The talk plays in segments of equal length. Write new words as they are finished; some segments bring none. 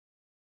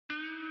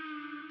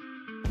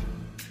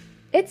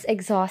It's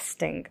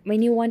exhausting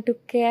when you want to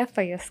care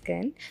for your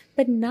skin,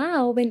 but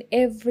now when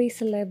every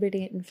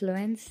celebrity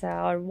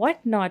influencer or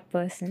whatnot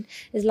person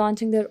is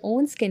launching their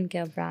own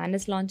skincare brand,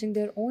 is launching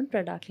their own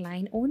product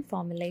line, own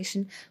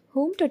formulation,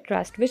 whom to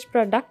trust, which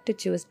product to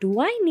choose? Do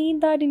I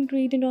need that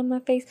ingredient on my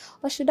face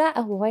or should I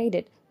avoid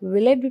it?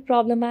 Will it be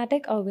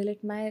problematic or will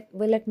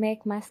it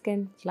make my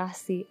skin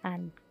glassy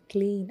and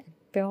clean and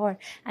pure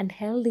and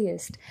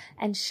healthiest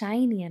and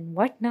shiny and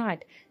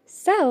whatnot?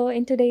 So,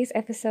 in today's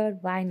episode,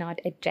 why not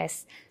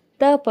address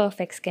the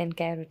perfect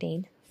skincare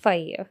routine for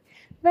you?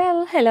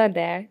 Well, hello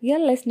there.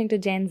 You're listening to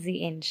Gen Z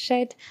in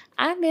Shit.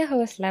 I'm your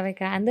host,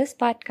 Lavika, and this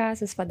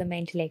podcast is for the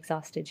mentally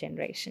exhausted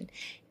generation.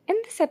 In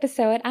this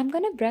episode, I'm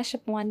going to brush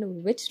up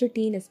on which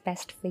routine is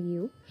best for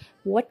you,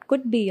 what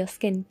could be your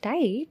skin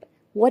type,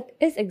 what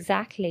is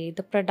exactly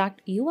the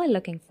product you are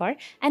looking for,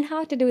 and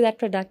how to do that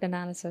product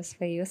analysis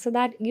for you so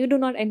that you do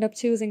not end up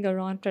choosing the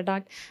wrong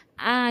product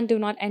and do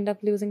not end up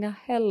losing a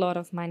hell lot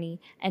of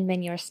money. And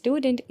when you're a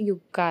student,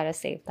 you gotta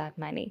save that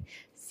money.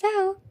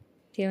 So,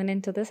 tune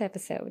into this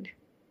episode.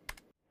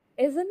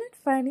 Isn't it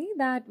funny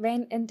that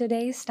when in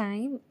today's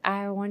time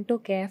I want to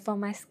care for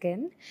my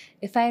skin,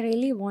 if I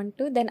really want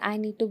to, then I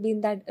need to be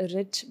in that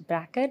rich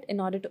bracket in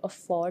order to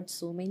afford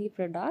so many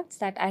products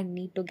that I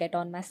need to get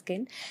on my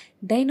skin.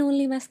 Then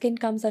only my skin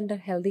comes under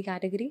healthy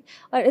category.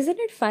 Or isn't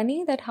it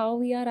funny that how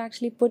we are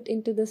actually put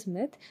into this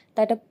myth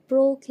that a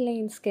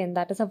pro-clean skin,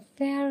 that is a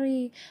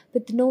very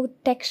with no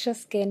texture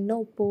skin,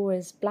 no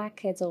pores,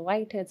 blackheads or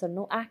whiteheads or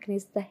no acne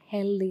is the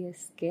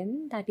healthiest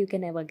skin that you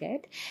can ever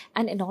get.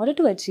 And in order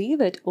to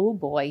achieve it, oh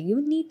boy, you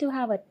need to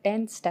have a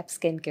 10-step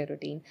skincare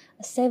routine,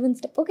 a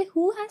 7-step. Okay,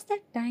 who has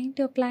that time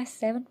to apply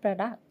 7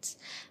 products?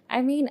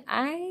 I mean,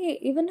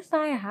 even if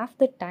I have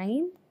the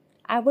time,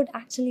 I would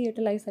actually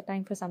utilize the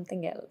time for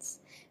something else.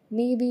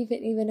 Maybe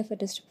even if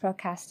it is to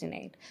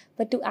procrastinate.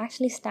 But to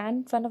actually stand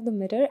in front of the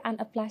mirror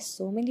and apply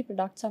so many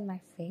products on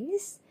my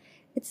face,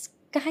 it's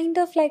kind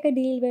of like a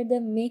deal where they're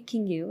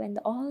making you and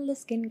all the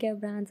skincare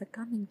brands are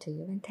coming to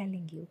you and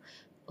telling you,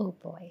 oh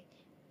boy,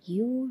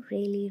 you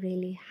really,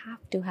 really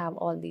have to have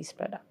all these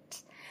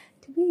products.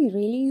 To be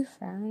really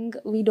frank,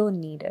 we don't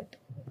need it.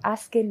 Our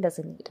skin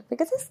doesn't need it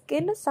because the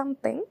skin is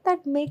something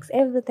that makes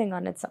everything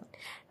on its own.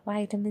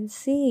 Vitamin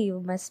C, you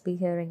must be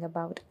hearing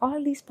about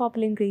all these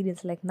popular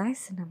ingredients like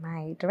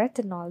niacinamide,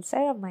 retinol,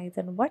 ceramides,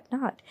 and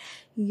whatnot.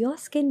 Your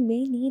skin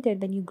may need it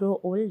when you grow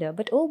older,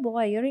 but oh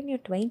boy, you're in your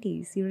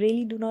 20s. You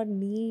really do not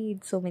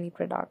need so many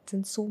products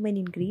and so many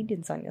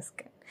ingredients on your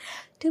skin.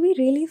 To be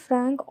really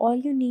frank, all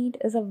you need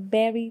is a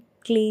very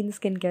clean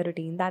skincare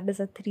routine. That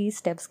is a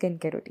 3-step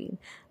skincare routine: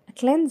 a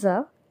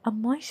cleanser, a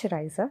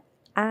moisturizer,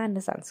 and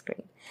a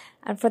sunscreen.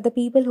 And for the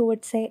people who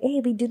would say, hey,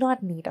 we do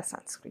not need a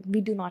sunscreen,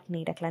 we do not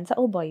need a cleanser,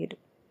 oh boy, you do.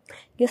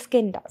 Your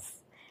skin does.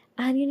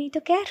 And you need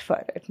to care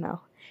for it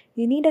now.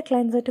 You need a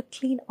cleanser to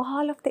clean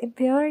all of the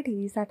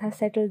impurities that have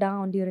settled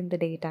down during the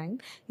daytime.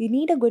 You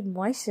need a good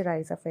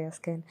moisturizer for your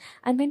skin.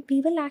 And when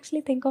people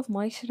actually think of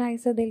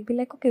moisturizer, they'll be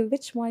like, okay,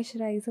 which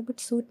moisturizer would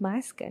suit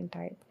my skin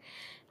type?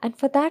 And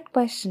for that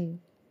question,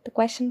 the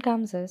question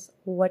comes is,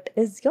 what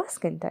is your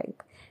skin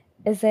type?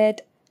 Is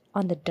it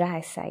on the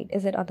dry side?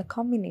 Is it on the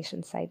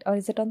combination side? Or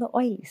is it on the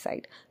oily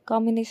side?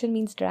 Combination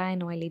means dry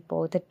and oily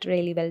both. It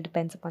really well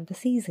depends upon the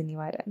season you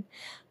are in.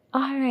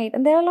 Alright,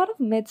 and there are a lot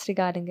of myths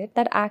regarding it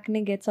that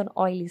acne gets on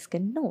oily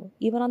skin. No,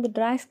 even on the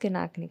dry skin,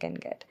 acne can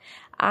get.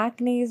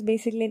 Acne is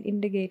basically an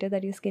indicator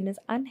that your skin is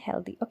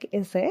unhealthy. Okay,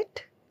 is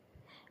it?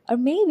 Or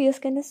maybe your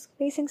skin is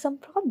facing some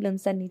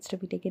problems that needs to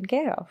be taken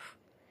care of.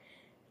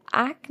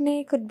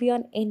 Acne could be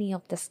on any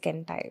of the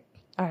skin type.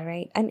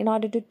 Alright, and in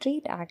order to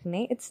treat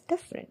acne, it's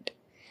different.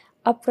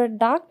 A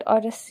product or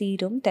a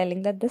serum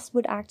telling that this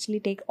would actually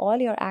take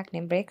all your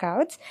acne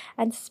breakouts,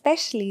 and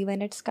especially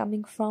when it's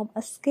coming from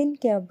a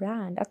skincare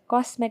brand, a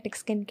cosmetic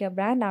skincare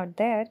brand out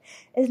there,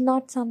 is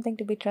not something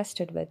to be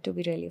trusted with, to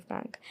be really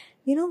frank.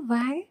 You know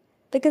why?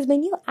 Because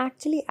when you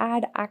actually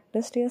add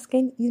actives to your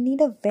skin, you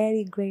need a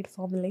very great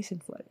formulation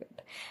for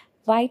it.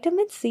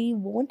 Vitamin C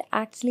won't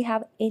actually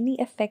have any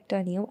effect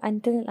on you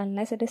until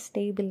unless it is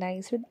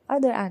stabilized with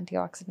other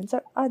antioxidants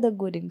or other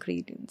good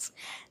ingredients.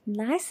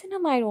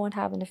 Niacinamide won't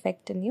have an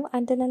effect on you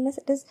until unless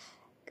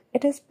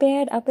it is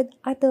paired up with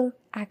other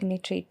acne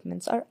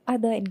treatments or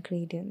other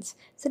ingredients.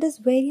 So it is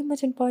very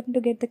much important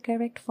to get the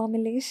correct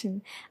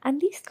formulation.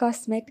 And these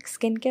cosmetic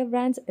skincare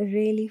brands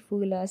really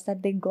fool us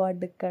that they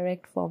got the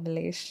correct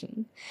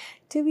formulation.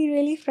 To be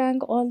really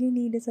frank, all you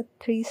need is a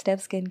 3-step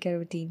skincare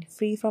routine,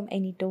 free from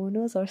any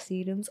toners or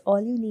serums. All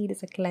you need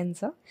is a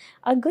cleanser,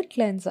 a good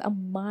cleanser, a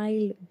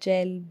mild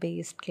gel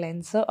based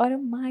cleanser, or a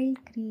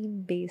mild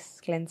cream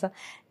based cleanser.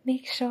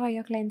 Make sure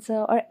your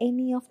cleanser or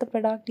any of the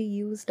product you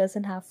use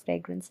doesn't have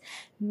fragrance.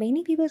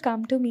 Many people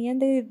come to me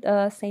and they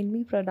send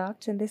me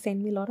products and they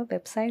send me a lot of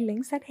website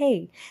links that,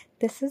 hey,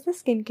 this is the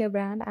skincare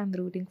brand I'm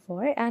rooting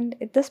for, and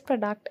this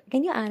product,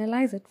 can you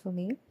analyze it for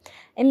me?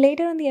 And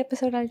later in the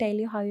episode, I'll tell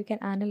you how you can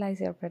analyze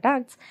your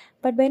products.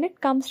 But when it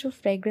comes to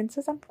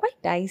fragrances, I'm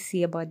quite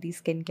dicey about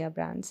these skincare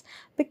brands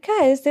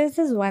because there's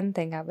this one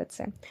thing I would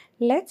say.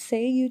 Let's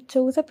say you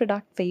chose a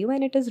product for you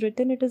and it is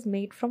written it is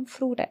made from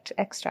fruit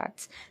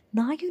extracts.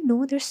 Now you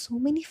know there's so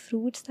many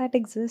fruits that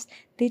exist.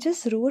 They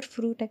just wrote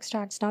fruit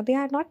extracts. Now they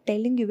are not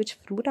telling you which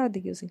fruit are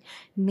they using.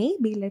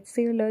 Maybe let's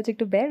say you're allergic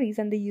to berries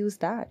and they use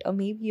that, or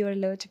maybe you're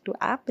allergic to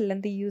apple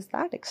and they use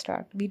that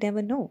extract. We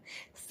never know.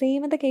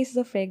 Same in the cases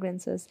of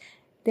fragrances.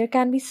 There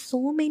can be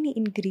so many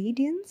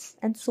ingredients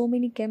and so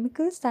many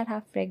chemicals that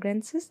have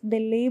fragrances. They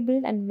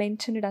label and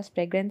mention it as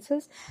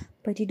fragrances,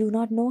 but you do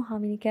not know how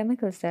many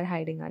chemicals they're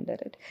hiding under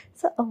it.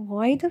 So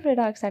avoid the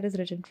products that is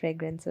written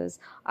fragrances,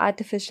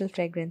 artificial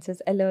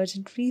fragrances,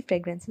 allergen-free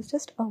fragrances.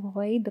 Just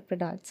avoid the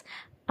products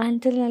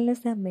until unless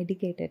they're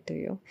medicated to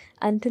you.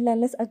 Until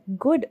unless a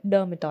good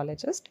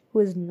dermatologist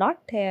who is not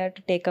there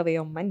to take away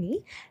your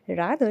money,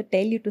 rather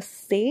tell you to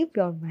save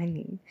your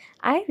money.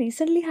 I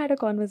recently had a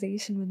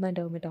conversation with my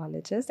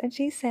dermatologist and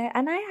she said,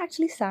 and I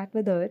actually sat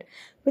with her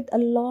with a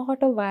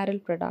lot of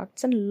viral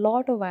products and a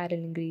lot of viral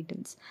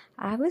ingredients.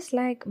 I was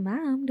like,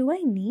 ma'am, do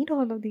I need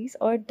all of these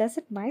or does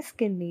it my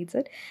skin needs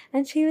it?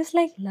 And she was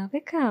like,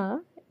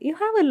 Lavika, you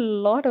have a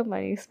lot of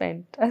money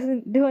spent,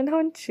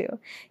 don't you?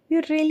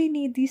 You really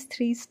need these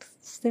three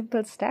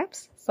simple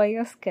steps for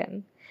your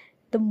skin.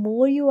 The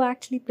more you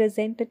actually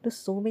present it to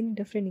so many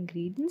different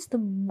ingredients, the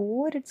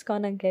more it's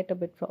gonna get a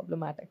bit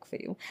problematic for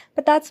you.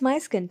 But that's my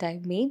skin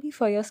type. Maybe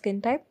for your skin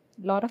type,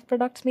 a lot of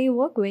products may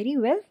work very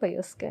well for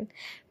your skin.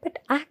 But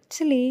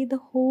actually, the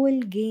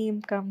whole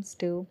game comes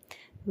to,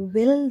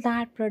 will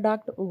that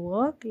product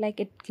work like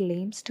it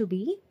claims to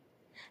be?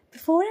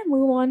 Before I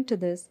move on to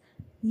this,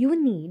 you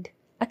need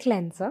a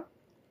cleanser,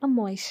 a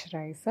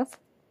moisturizer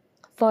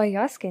for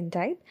your skin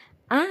type,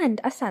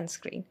 and a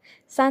sunscreen.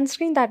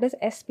 Sunscreen that is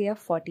SPF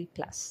 40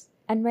 plus.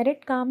 And when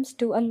it comes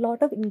to a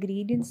lot of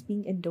ingredients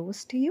being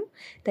endorsed to you,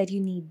 that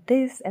you need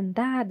this and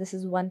that, this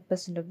is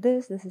 1% of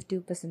this is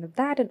 2% of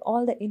that, and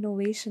all the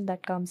innovation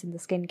that comes in the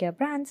skincare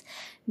brands,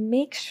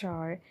 make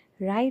sure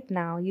right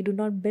now you do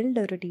not build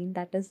a routine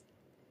that is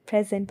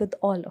present with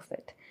all of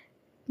it.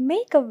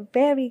 Make a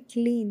very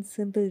clean,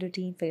 simple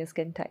routine for your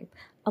skin type.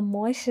 A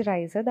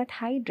moisturizer that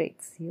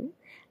hydrates you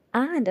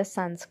and a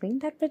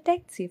sunscreen that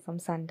protects you from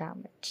sun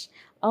damage.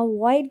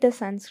 Avoid the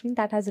sunscreen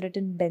that has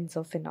written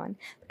benzophenone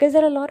because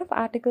there are a lot of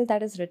articles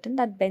that is written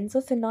that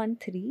benzophenone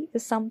 3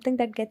 is something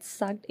that gets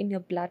sucked in your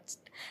blood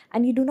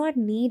and you do not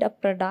need a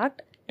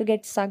product to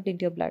get sucked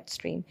into your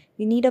bloodstream.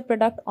 You need a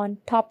product on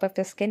top of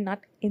the skin,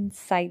 not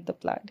inside the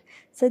blood.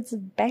 So it's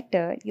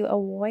better you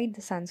avoid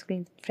the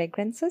sunscreen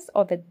fragrances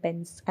or with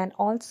and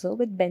also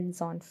with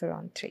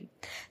benzophenone 3.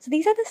 So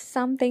these are the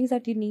some things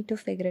that you need to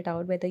figure it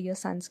out whether your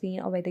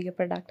sunscreen or whether your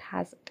product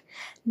has it.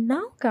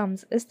 Now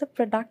comes is the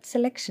product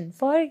selection.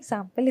 For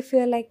example, if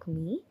you're like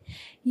me,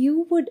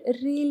 you would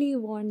really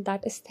want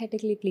that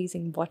aesthetically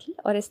pleasing bottle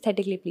or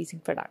aesthetically pleasing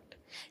product.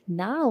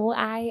 Now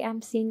I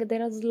am seeing that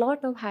there is a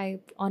lot of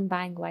hype on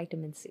buying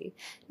vitamin C.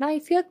 Now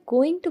if you're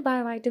going to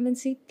buy vitamin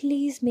C,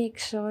 please make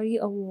sure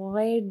you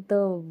avoid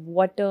the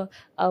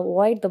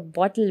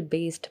bottle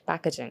based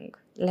packaging,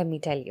 let me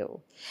tell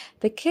you,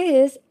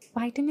 because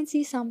vitamin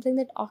C is something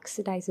that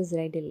oxidizes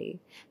readily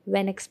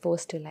when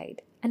exposed to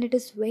light, and it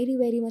is very,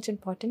 very much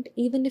important.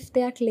 Even if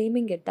they are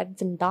claiming it that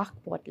it's in dark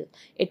bottle,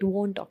 it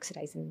won't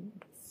oxidize, and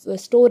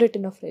store it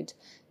in a fridge,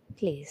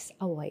 please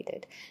avoid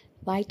it.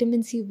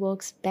 Vitamin C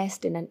works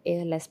best in an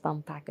airless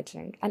pump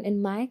packaging. And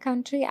in my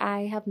country,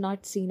 I have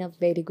not seen a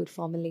very good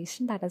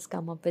formulation that has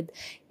come up with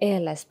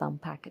airless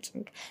pump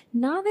packaging.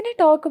 Now, when I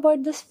talk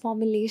about this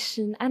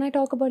formulation and I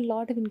talk about a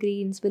lot of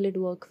ingredients, will it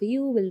work for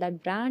you? Will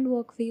that brand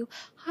work for you?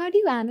 How do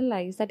you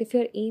analyze that if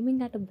you're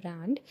aiming at a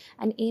brand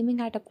and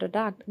aiming at a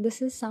product,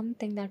 this is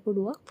something that would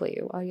work for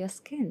you or your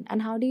skin?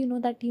 And how do you know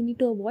that you need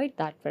to avoid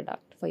that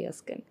product for your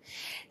skin?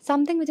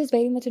 Something which is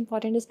very much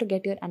important is to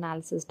get your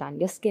analysis done,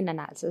 your skin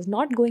analysis,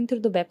 not going through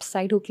the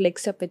website who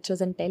clicks your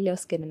pictures and tell your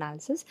skin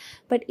analysis,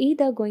 but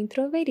either going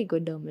through a very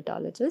good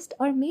dermatologist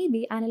or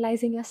maybe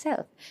analyzing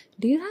yourself.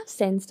 Do you have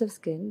sensitive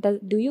skin?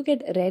 Do you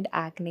get red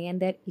acne and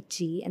they're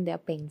itchy and they're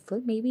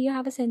painful? Maybe you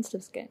have a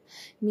sensitive skin.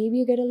 Maybe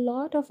you get a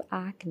lot of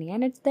acne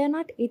and they're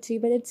not itchy,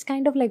 but it's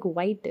kind of like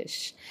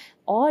whitish.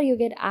 Or you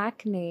get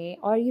acne,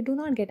 or you do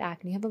not get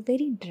acne, you have a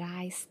very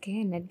dry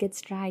skin, it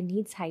gets dry,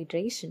 needs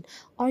hydration.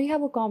 Or you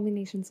have a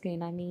combination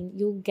skin, I mean,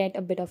 you get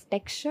a bit of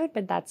texture,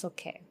 but that's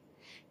okay.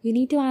 You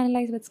need to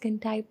analyze what skin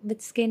type, which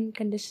skin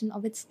condition,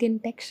 or which skin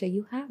texture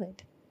you have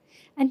it.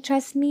 And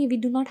trust me, we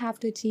do not have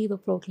to achieve a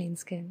proclean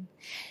skin.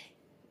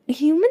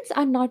 Humans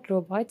are not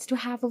robots to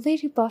have a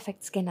very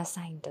perfect skin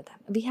assigned to them.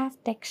 We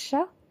have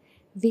texture,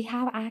 we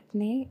have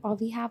acne, or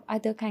we have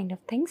other kind of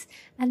things,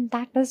 and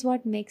that is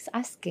what makes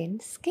our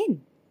skin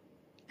skin.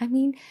 I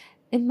mean,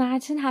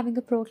 imagine having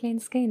a proclean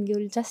skin.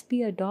 You'll just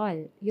be a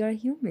doll. You're a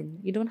human.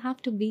 You don't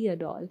have to be a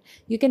doll.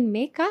 You can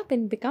make up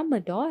and become a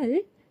doll,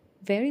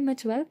 very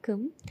much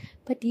welcome.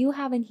 But you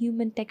have a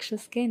human texture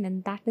skin,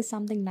 and that is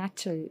something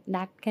natural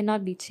that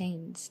cannot be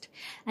changed.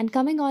 And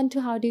coming on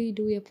to how do you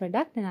do your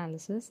product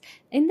analysis,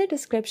 in the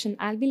description,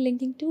 I'll be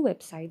linking two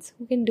websites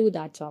who can do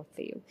that job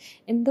for you.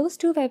 In those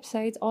two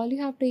websites, all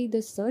you have to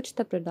either search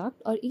the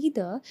product or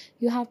either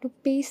you have to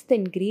paste the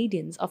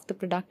ingredients of the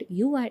product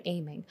you are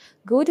aiming.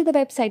 Go to the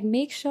website,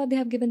 make sure they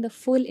have given the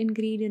full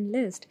ingredient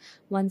list.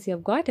 Once you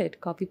have got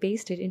it, copy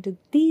paste it into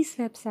these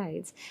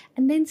websites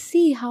and then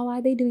see how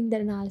are they doing the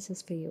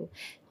analysis for you.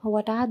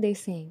 What are they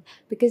saying?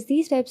 Because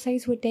these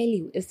websites will tell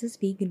you, is this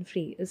vegan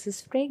free? Is this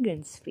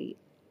fragrance free?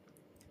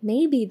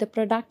 Maybe the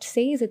product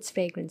says it's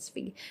fragrance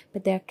free,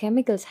 but their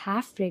chemicals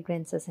have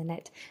fragrances in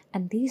it,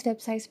 and these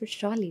websites will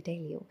surely tell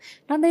you.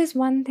 Now, there's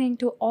one thing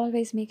to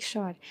always make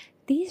sure,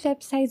 these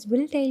websites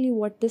will tell you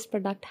what this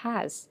product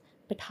has,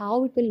 but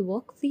how it will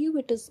work for you,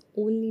 it is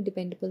only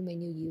dependable when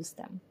you use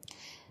them.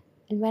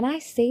 And when I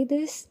say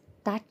this,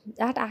 that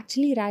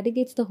actually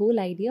eradicates the whole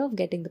idea of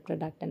getting the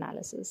product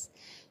analysis.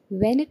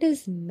 When it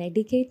is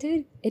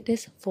medicated, it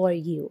is for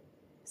you.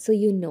 So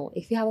you know,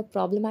 if you have a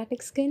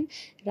problematic skin,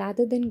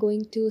 rather than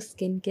going to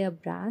skincare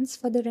brands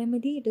for the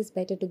remedy, it is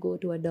better to go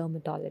to a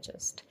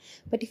dermatologist.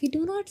 But if you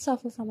do not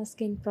suffer from a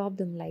skin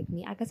problem like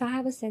me, because I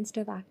have a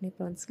sensitive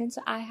acne-prone skin,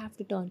 so I have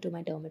to turn to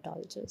my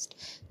dermatologist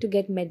to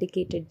get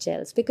medicated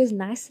gels, because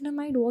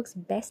niacinamide works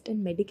best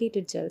in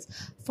medicated gels.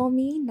 For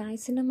me,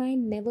 niacinamide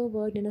never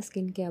worked in a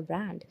skincare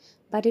brand,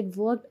 but it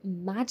worked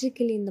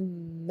magically in the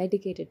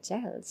medicated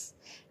gels.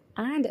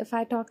 And if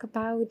I talk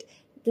about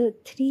the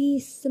 3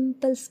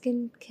 simple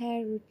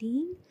skincare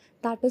routine,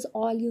 that is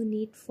all you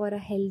need for a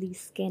healthy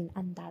skin,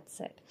 and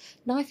that's it.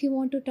 Now, if you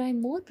want to try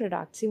more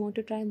products, you want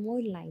to try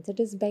more lines, it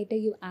is better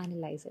you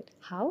analyze it.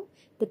 How?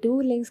 The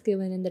 2 links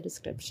given in the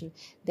description.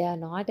 They are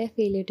not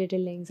affiliated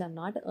links. I'm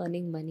not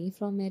earning money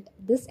from it.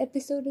 This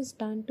episode is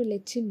done to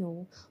let you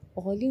know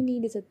all you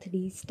need is a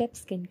 3-step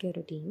skincare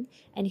routine,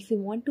 and if you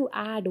want to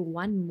add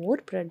one more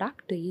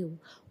product to you,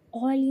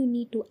 all you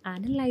need to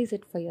analyze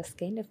it for your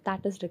skin, if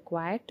that is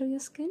required to your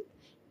skin,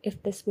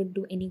 if this would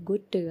do any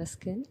good to your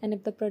skin, and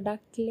if the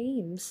product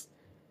claims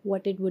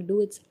what it would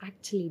do, it's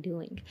actually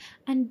doing.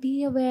 And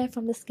be aware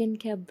from the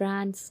skincare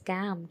brand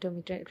scam, to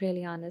be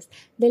really honest.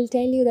 They'll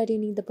tell you that you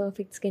need the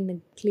perfect skin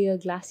and clear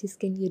glassy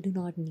skin. You do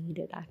not need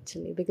it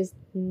actually, because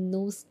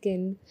no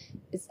skin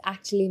is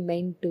actually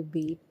meant to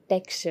be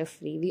texture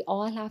free. We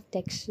all have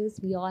textures,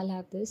 we all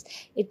have this.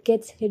 It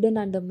gets hidden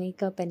under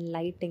makeup and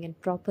lighting and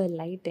proper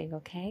lighting,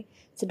 okay?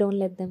 So don't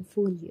let them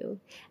fool you.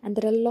 And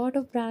there are a lot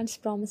of brands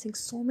promising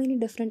so many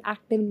different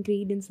active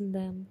ingredients in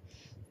them.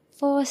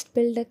 First,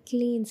 build a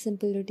clean,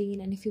 simple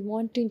routine, and if you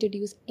want to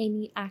introduce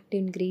any active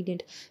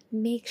ingredient,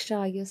 make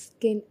sure your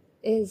skin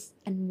is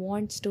and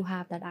wants to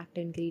have that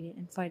active ingredient.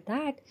 And for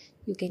that,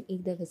 you can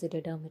either visit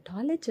a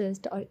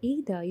dermatologist or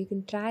either you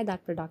can try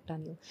that product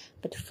on you.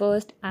 But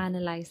first,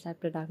 analyze that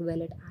product.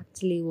 Will it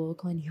actually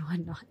work on you or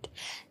not?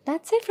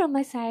 That's it from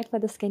my side for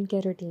the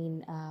skincare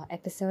routine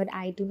episode.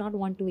 I do not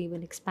want to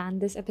even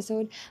expand this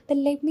episode, but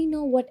let me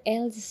know what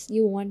else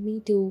you want me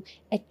to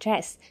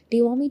address. Do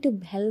you want me to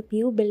help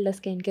you build a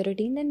skincare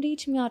routine? Then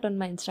reach me out on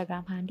my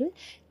Instagram handle.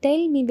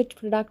 Tell me which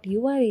product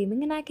you are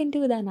aiming and I can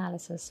do the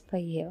analysis for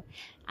you.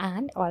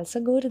 And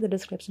also go to the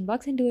description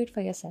box and do it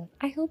for yourself.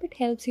 I hope it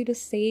helps you to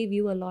save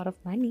you a lot of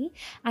money,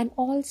 and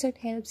also it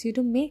helps you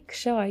to make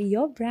sure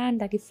your brand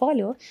that you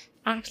follow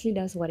actually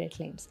does what it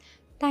claims.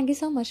 Thank you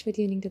so much for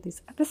tuning to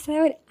this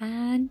episode,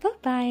 and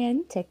bye-bye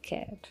and take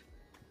care.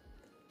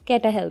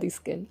 Get a healthy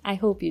skin. I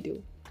hope you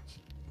do.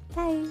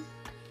 Bye.